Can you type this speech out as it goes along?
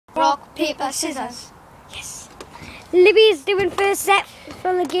rock, paper, scissors. Yes. Libby's doing first set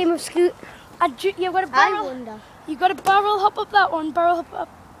for the game of scoot. You've got a barrel. You've got a barrel hop up that one, barrel hop up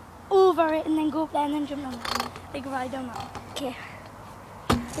over it, and then go up there and then jump down that. Like right down that. Okay.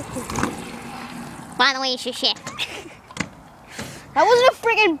 By the way, it's your shit. That wasn't a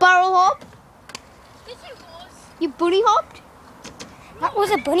friggin' barrel hop. Yes, it was. You bunny hopped? That was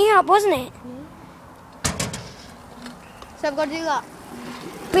a bunny hop, wasn't it? So I've got to do that.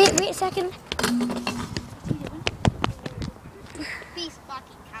 Wait a second. Piece of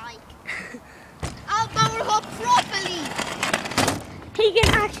fucking cake. I'll barrel hop properly. He can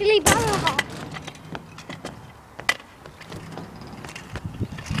actually barrel hop.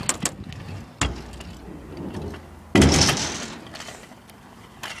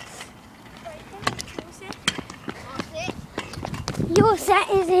 Your set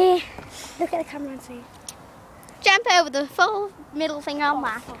is a... Look at the camera and see. Jump over the full middle finger on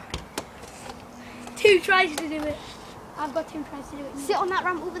back. 2 tries to do it. I've got 2 tries to do it. Sit on that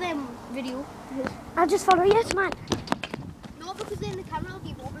ramp over there, video. I'll just follow you, man. No, because then the camera will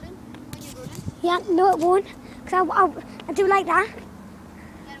be wobbling when you're running. Yeah, no it won't. Because I do like that. Yeah,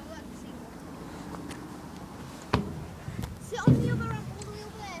 we'll have to see. Sit on the other ramp all the way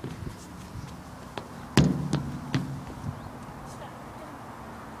over there.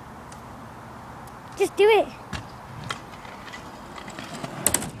 Just do it.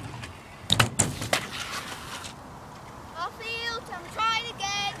 Garfield, I'm trying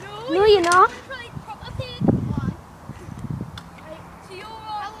again. No, you're not. Try proper thing. One. Right, so you're on.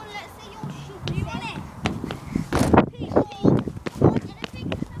 I want let's see your shit. You on it?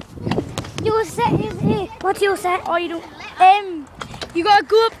 Your set is a... What's your set? Oh, you don't. You gotta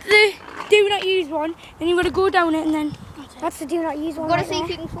go up the do not use one, then you gotta go down it, and then That's the do not use one. We've got to right see there. if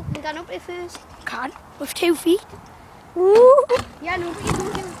you can fucking get up there first. can't with 2 feet. Ooh. Yeah, no, but you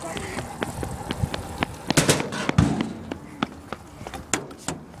don't do it.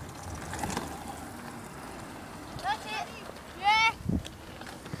 That's it. Yeah.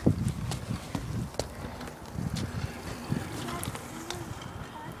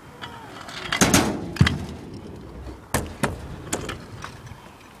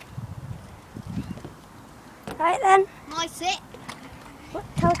 Right then. My set.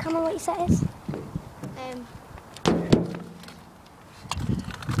 Tell the camera what your set is.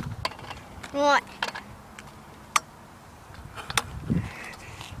 Right.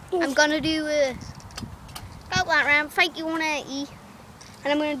 I'm gonna do about that round, fake you 180,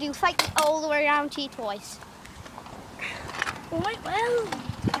 and I'm gonna do fake it all the way around to you twice. Quite well.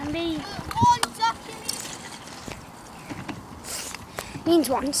 Can be. 1 second. Means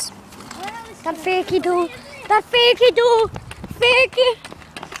once. That fakey do. That fakey do. Fakey.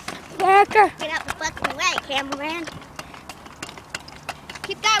 Faker. Get out the fucking way, cameraman.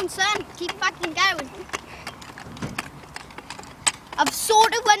 Keep going, son. Keep fucking going. I've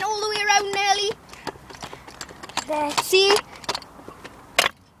sort of went all the way around nearly. There. See?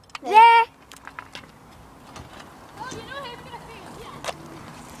 There.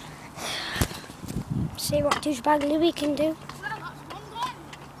 See what douchebag Louis can do.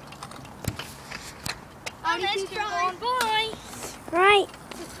 Right.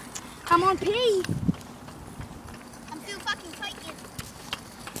 I'm on P. I'm still fucking fighting.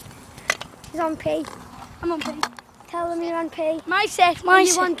 He's on P. I'm on P. Tell them you're on P. My set. My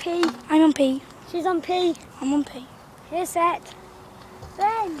You're set. on P. I'm on P. She's on P. I'm on P. Here's set.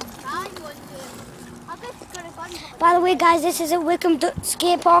 Then. I bet it's gonna go. By the way, guys, this is at Whickham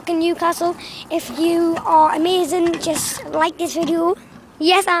Skate Park in Newcastle. If you are amazing, just like this video.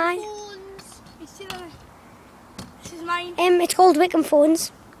 Yes, I. This is mine. It's called Whickham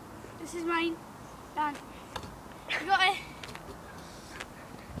Thorns. This is mine. Dan. You got it.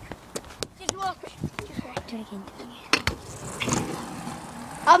 Just walk. Just walk. Do it again.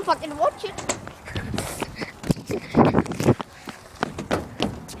 I'm fucking watching.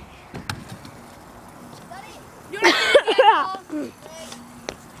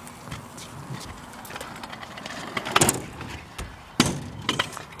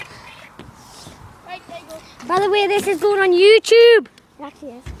 Right, there you go. By the way, this is going on YouTube. It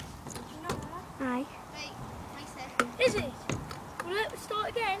actually is. Aye. Wait, my set. Is it? Will it start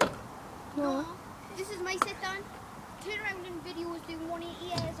again? No. This is my set done. Turn around in videos doing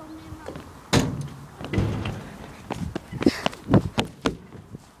 180 airs on them.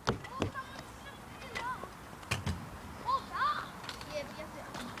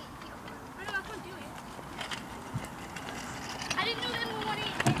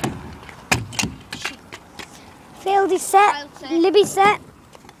 Failed his set. Libby set.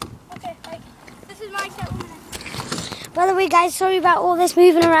 Okay, right. This is my set. By the way, guys, sorry about all this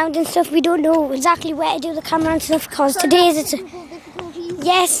moving around and stuff. We don't know exactly where to do the camera and stuff because today's it's.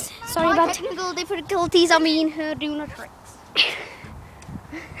 Yes, sorry about technical difficulties. I mean, her doing her tricks.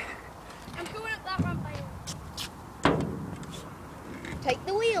 I'm going up that ramp by you. Take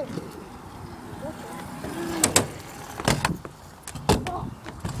the wheel.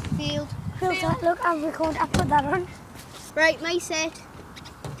 Field. Filter. Look, I'll record. I put that on. Right, my set.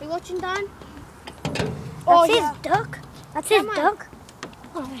 Are you watching, Dan? That's his duck. That's his duck.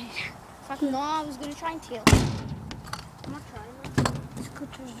 Alright. No, I was going to try and tail. I'm not trying.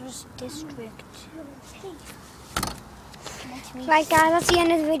 Scooters District. Right, guys, that's the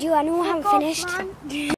end of the video. I know I haven't finished.